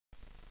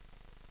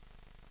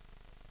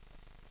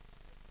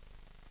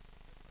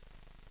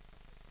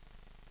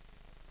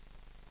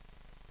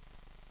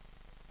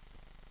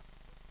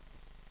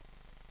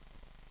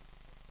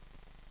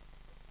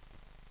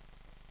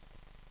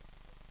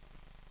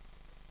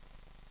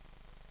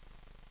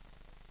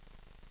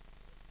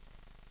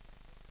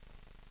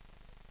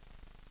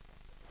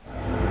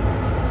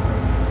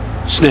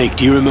Snake,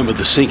 do you remember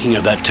the sinking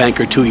of that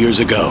tanker 2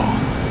 years ago?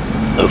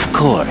 Of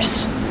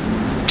course.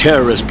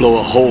 Terrorists blow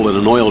a hole in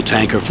an oil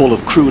tanker full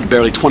of crude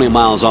barely 20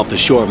 miles off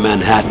the shore of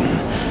Manhattan.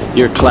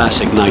 Your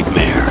classic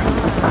nightmare.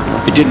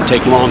 It didn't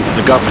take long for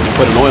the government to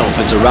put an oil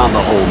fence around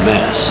the whole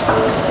mess.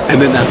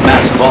 And then that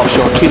massive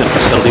offshore cleanup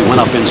facility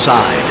went up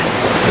inside.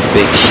 The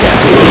big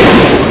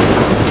shell.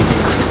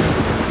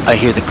 I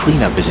hear the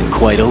cleanup isn't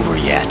quite over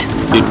yet.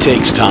 It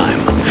takes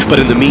time, but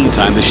in the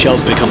meantime, the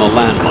shell's become a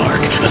landmark,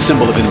 a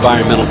symbol of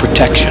environmental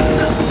protection.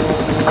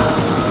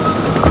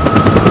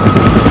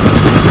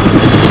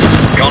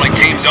 Calling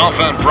teams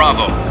Alpha and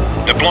Bravo.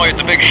 Deploy at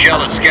the big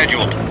shell as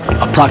scheduled.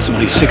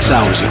 Approximately 6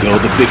 hours ago,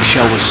 the big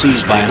shell was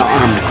seized by an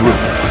armed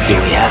group. Do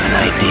we have an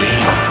ID?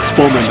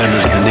 Former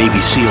members of the Navy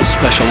SEAL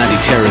Special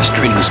Anti-Terrorist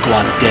Training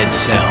Squad Dead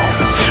Cell.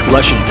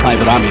 Russian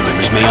private army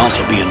members may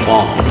also be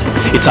involved.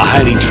 It's a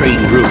highly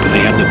trained group and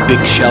they have the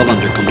big shell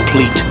under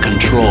complete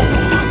control.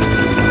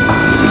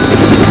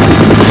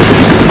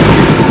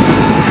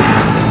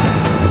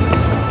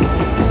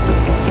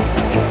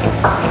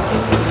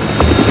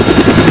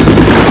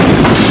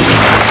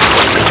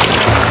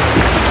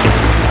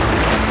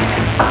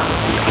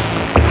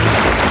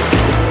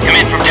 Come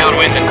in from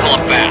downwind and pull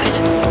up fast.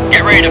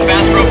 Get ready to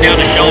fast rope down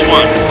to Shell 1.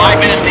 5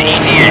 minutes to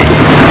ETA.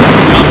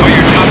 Alpha,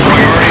 your top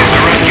priority is to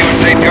rescue and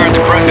safeguard the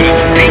President.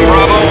 Team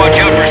Bravo,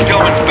 watch out for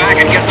Stillman's back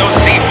and get those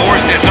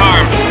C4s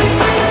disarmed.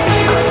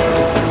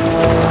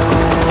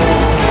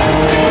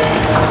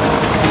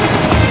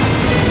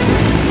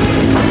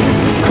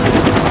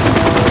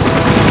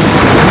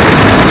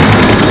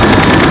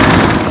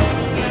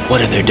 What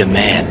are their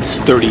demands?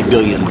 $30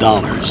 billion.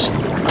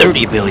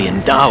 $30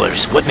 billion?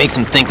 What makes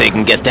them think they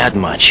can get that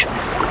much?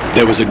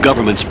 There was a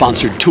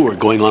government-sponsored tour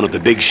going on at the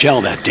big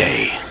shell that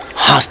day.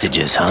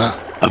 Hostages, huh?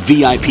 A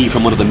VIP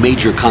from one of the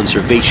major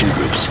conservation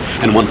groups,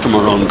 and one from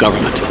our own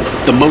government.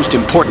 The most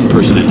important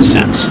person in a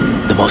sense.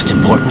 The most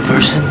important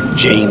person?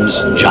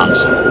 James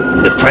Johnson.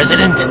 The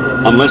president?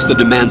 Unless the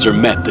demands are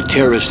met, the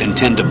terrorists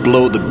intend to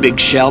blow the big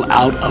shell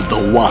out of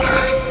the water.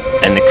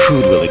 And the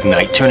crude will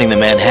ignite, turning the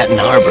Manhattan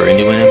Harbor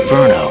into an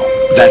inferno.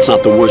 That's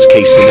not the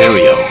worst-case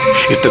scenario.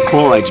 If the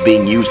chlorides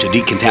being used to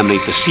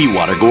decontaminate the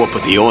seawater go up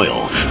with the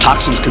oil,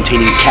 toxins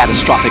containing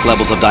catastrophic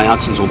levels of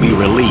dioxins will be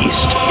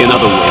released. In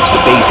other words,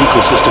 the bay's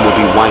ecosystem will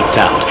be wiped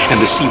out,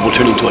 and the sea will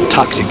turn into a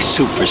toxic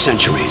soup for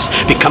centuries,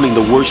 becoming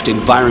the worst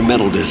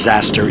environmental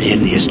disaster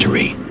in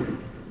history.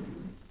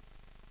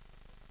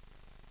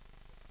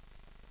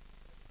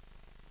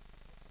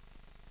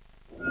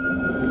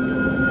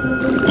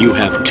 You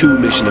have 2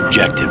 mission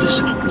objectives.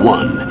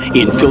 1,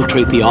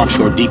 infiltrate the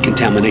offshore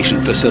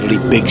decontamination facility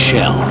Big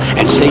Shell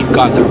and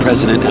safeguard the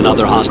president and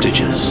other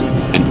hostages.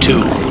 And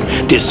 2,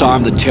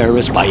 disarm the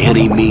terrorists by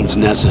any means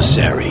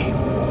necessary.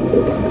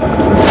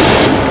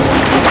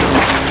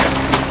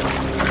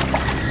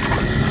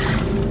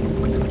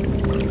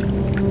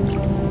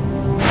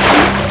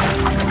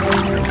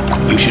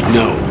 You should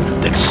know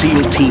that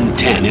SEAL Team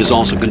 10 is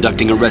also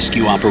conducting a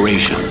rescue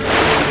operation.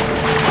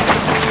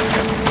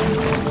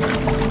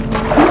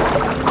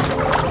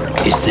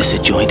 Is this a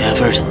joint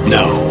effort?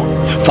 No.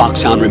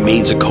 Foxhound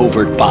remains a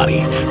covert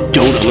body.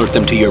 Don't alert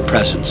them to your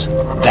presence.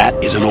 That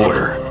is an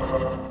order.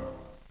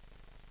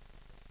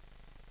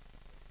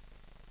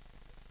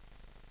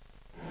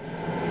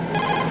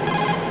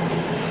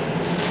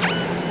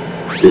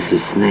 This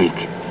is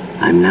Snake.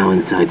 I'm now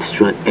inside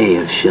Strut A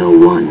of Shell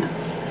 1.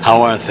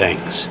 How are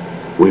things?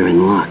 We're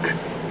in luck.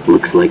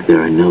 Looks like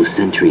there are no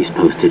sentries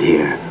posted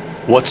here.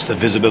 What's the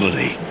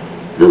visibility?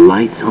 The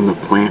lights on the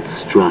plant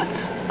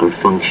struts are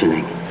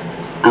functioning.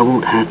 I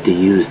won't have to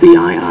use the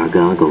IR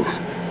goggles.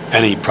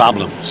 Any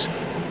problems?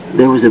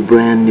 There was a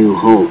brand new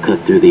hole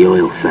cut through the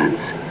oil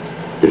fence.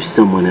 There's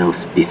someone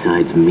else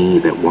besides me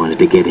that wanted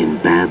to get in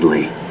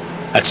badly.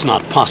 That's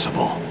not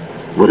possible.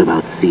 What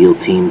about SEAL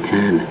Team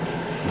 10?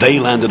 They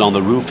landed on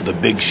the roof of the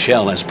big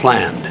shell as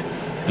planned.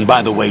 And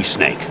by the way,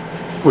 Snake,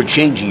 we're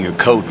changing your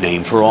code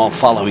name for all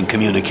following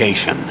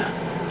communication.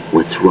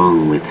 What's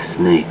wrong with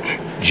Snake?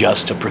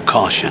 Just a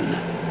precaution.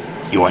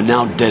 You are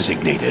now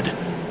designated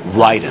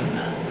Raiden.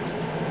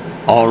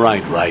 All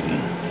right, Raiden.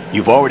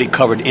 You've already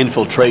covered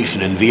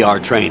infiltration and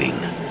VR training.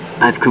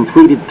 I've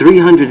completed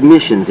 300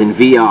 missions in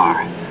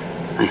VR.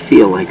 I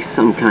feel like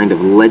some kind of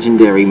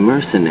legendary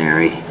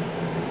mercenary.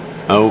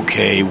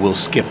 Okay, we'll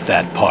skip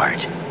that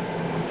part.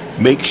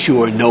 Make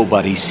sure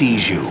nobody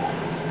sees you.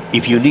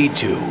 If you need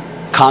to,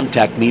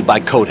 contact me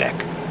by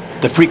codec.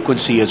 The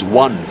frequency is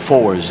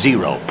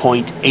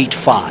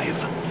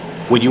 140.85.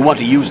 When you want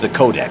to use the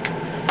codec,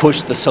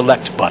 push the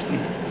select button.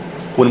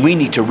 When we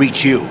need to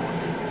reach you,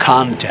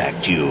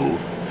 contact you,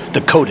 the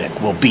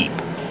codec will beep.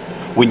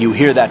 When you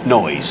hear that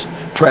noise,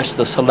 press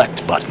the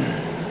select button.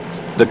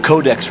 The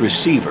codec's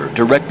receiver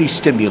directly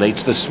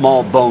stimulates the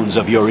small bones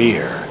of your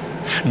ear.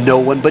 No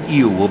one but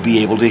you will be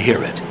able to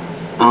hear it.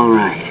 All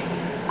right.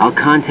 I'll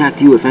contact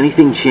you if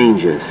anything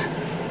changes.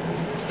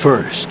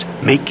 First,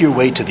 make your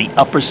way to the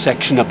upper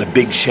section of the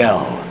big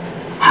shell.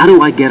 How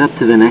do I get up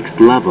to the next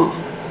level?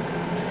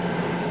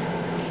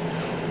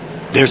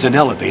 There's an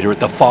elevator at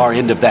the far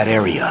end of that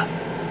area.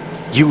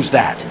 Use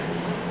that.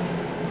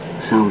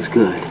 Sounds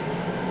good.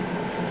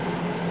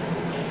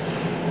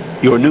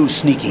 Your new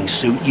sneaking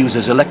suit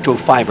uses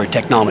electrofiber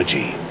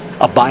technology,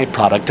 a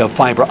byproduct of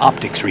fiber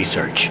optics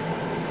research.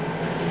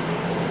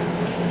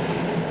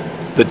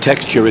 The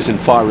texture isn't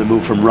far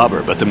removed from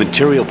rubber, but the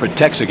material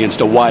protects against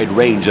a wide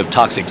range of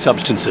toxic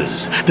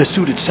substances. The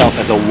suit itself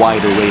has a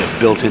wide array of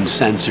built-in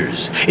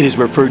sensors. It is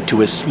referred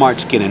to as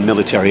smart skin in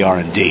military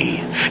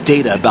R&D.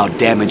 Data about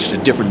damage to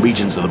different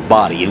regions of the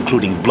body,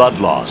 including blood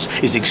loss,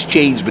 is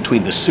exchanged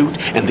between the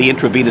suit and the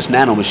intravenous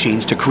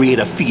nanomachines to create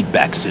a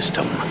feedback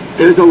system.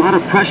 There's a lot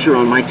of pressure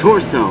on my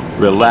torso.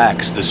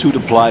 Relax. The suit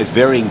applies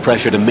varying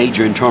pressure to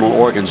major internal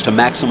organs to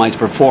maximize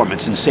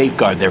performance and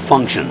safeguard their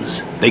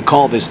functions. They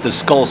call this the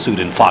skull suit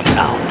in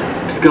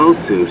Foxhound. Skull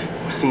suit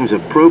seems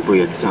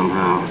appropriate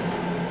somehow.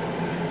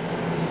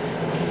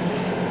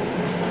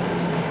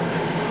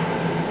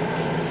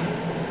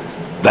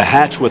 The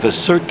hatch with a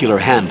circular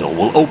handle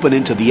will open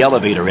into the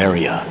elevator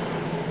area.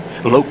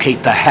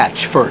 Locate the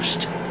hatch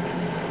first.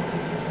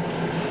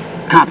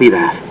 Copy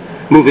that.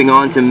 Moving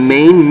on to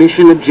main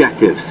mission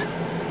objectives.